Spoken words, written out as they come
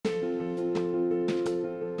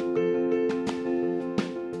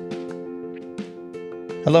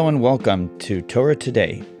Hello and welcome to Torah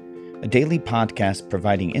Today, a daily podcast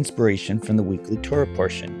providing inspiration from the weekly Torah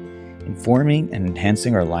portion, informing and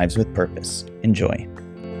enhancing our lives with purpose. Enjoy.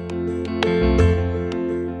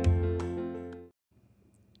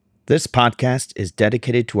 This podcast is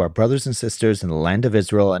dedicated to our brothers and sisters in the land of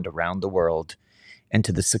Israel and around the world, and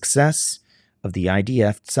to the success of the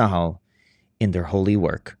IDF Tzahal in their holy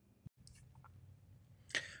work.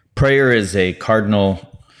 Prayer is a cardinal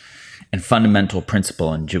and fundamental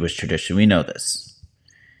principle in Jewish tradition. We know this.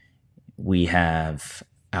 We have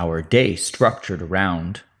our day structured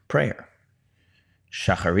around prayer.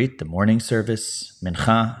 Shacharit, the morning service,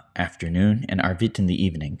 Mincha, afternoon, and Arvit in the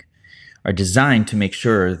evening are designed to make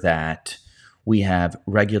sure that we have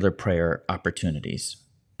regular prayer opportunities.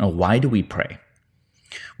 Now, why do we pray?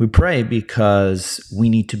 We pray because we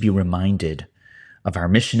need to be reminded of our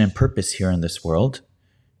mission and purpose here in this world,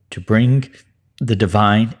 to bring the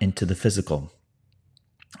divine into the physical,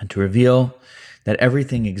 and to reveal that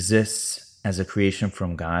everything exists as a creation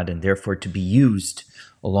from God, and therefore to be used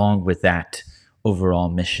along with that overall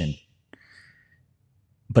mission.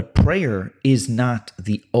 But prayer is not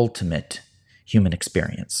the ultimate human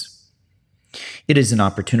experience. It is an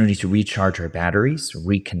opportunity to recharge our batteries,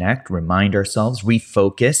 reconnect, remind ourselves,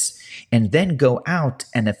 refocus, and then go out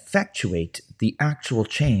and effectuate the actual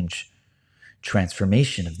change,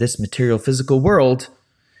 transformation of this material physical world,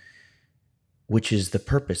 which is the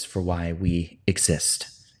purpose for why we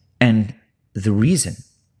exist. And the reason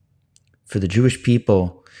for the Jewish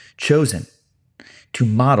people chosen to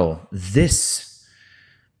model this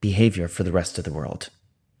behavior for the rest of the world.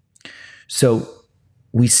 So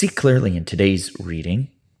we see clearly in today's reading,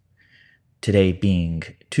 today being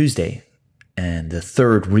Tuesday, and the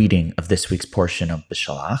third reading of this week's portion of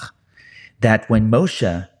Beshalach, that when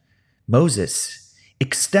Moses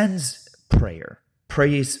extends prayer,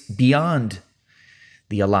 prays beyond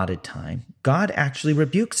the allotted time, God actually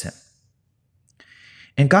rebukes him.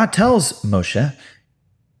 And God tells Moshe,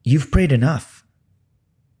 you've prayed enough.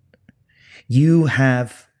 You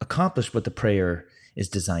have accomplished what the prayer is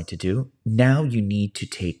designed to do. Now you need to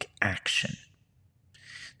take action.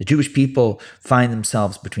 The Jewish people find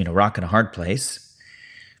themselves between a rock and a hard place,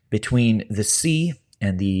 between the sea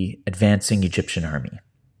and the advancing Egyptian army.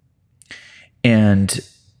 And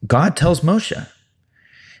God tells Moshe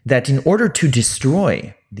that in order to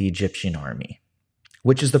destroy the Egyptian army,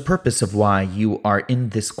 which is the purpose of why you are in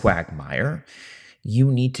this quagmire,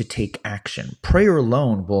 you need to take action. Prayer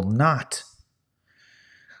alone will not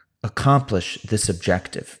accomplish this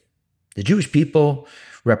objective. The Jewish people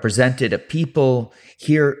represented a people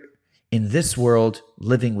here in this world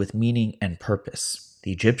living with meaning and purpose.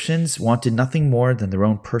 The Egyptians wanted nothing more than their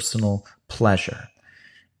own personal pleasure.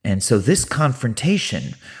 And so this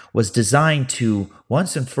confrontation was designed to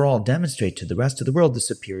once and for all demonstrate to the rest of the world the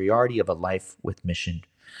superiority of a life with mission,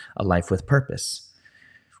 a life with purpose,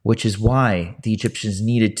 which is why the Egyptians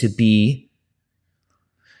needed to be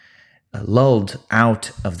lulled out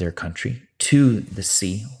of their country to the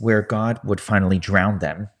sea, where God would finally drown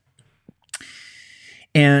them.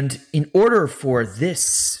 And in order for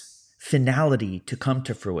this finality to come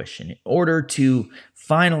to fruition, in order to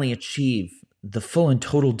finally achieve the full and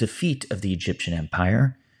total defeat of the Egyptian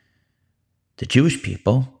empire, the Jewish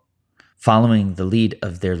people, following the lead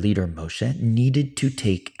of their leader Moshe, needed to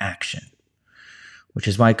take action, which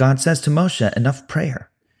is why God says to Moshe, enough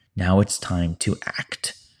prayer. Now it's time to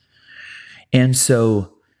act. And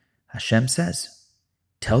so Hashem says,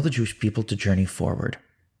 tell the Jewish people to journey forward.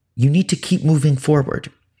 You need to keep moving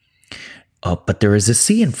forward. Oh, but there is a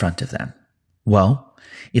sea in front of them. Well,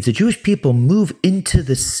 if the Jewish people move into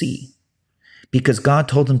the sea, because God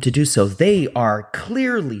told them to do so, they are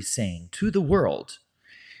clearly saying to the world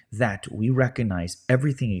that we recognize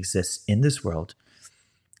everything exists in this world,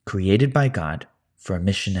 created by God for a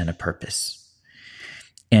mission and a purpose.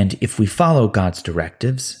 And if we follow God's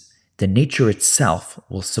directives, then nature itself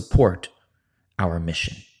will support our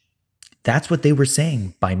mission. That's what they were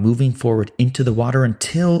saying by moving forward into the water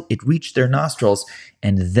until it reached their nostrils,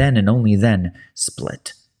 and then and only then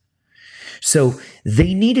split. So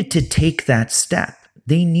they needed to take that step.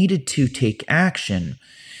 They needed to take action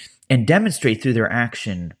and demonstrate through their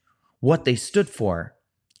action what they stood for.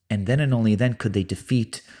 And then and only then could they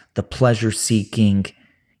defeat the pleasure-seeking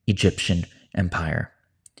Egyptian empire.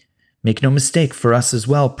 Make no mistake, for us as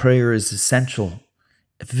well, prayer is essential,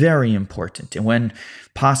 very important. And when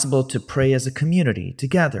possible, to pray as a community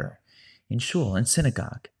together in shul and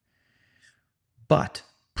synagogue. But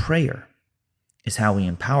prayer is how we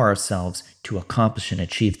empower ourselves to accomplish and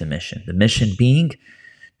achieve the mission. The mission being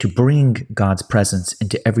to bring God's presence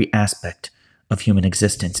into every aspect of human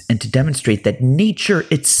existence and to demonstrate that nature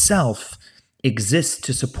itself exists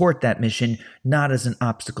to support that mission, not as an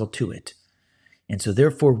obstacle to it. And so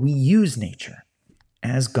therefore we use nature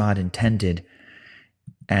as God intended,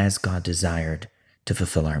 as God desired to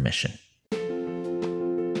fulfill our mission.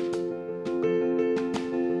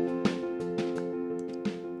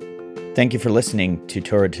 Thank you for listening to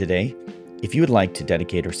Torah Today. If you would like to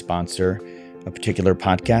dedicate or sponsor a particular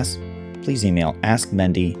podcast, please email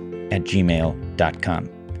askmendy@gmail.com.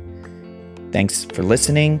 Thanks for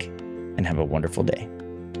listening and have a wonderful day.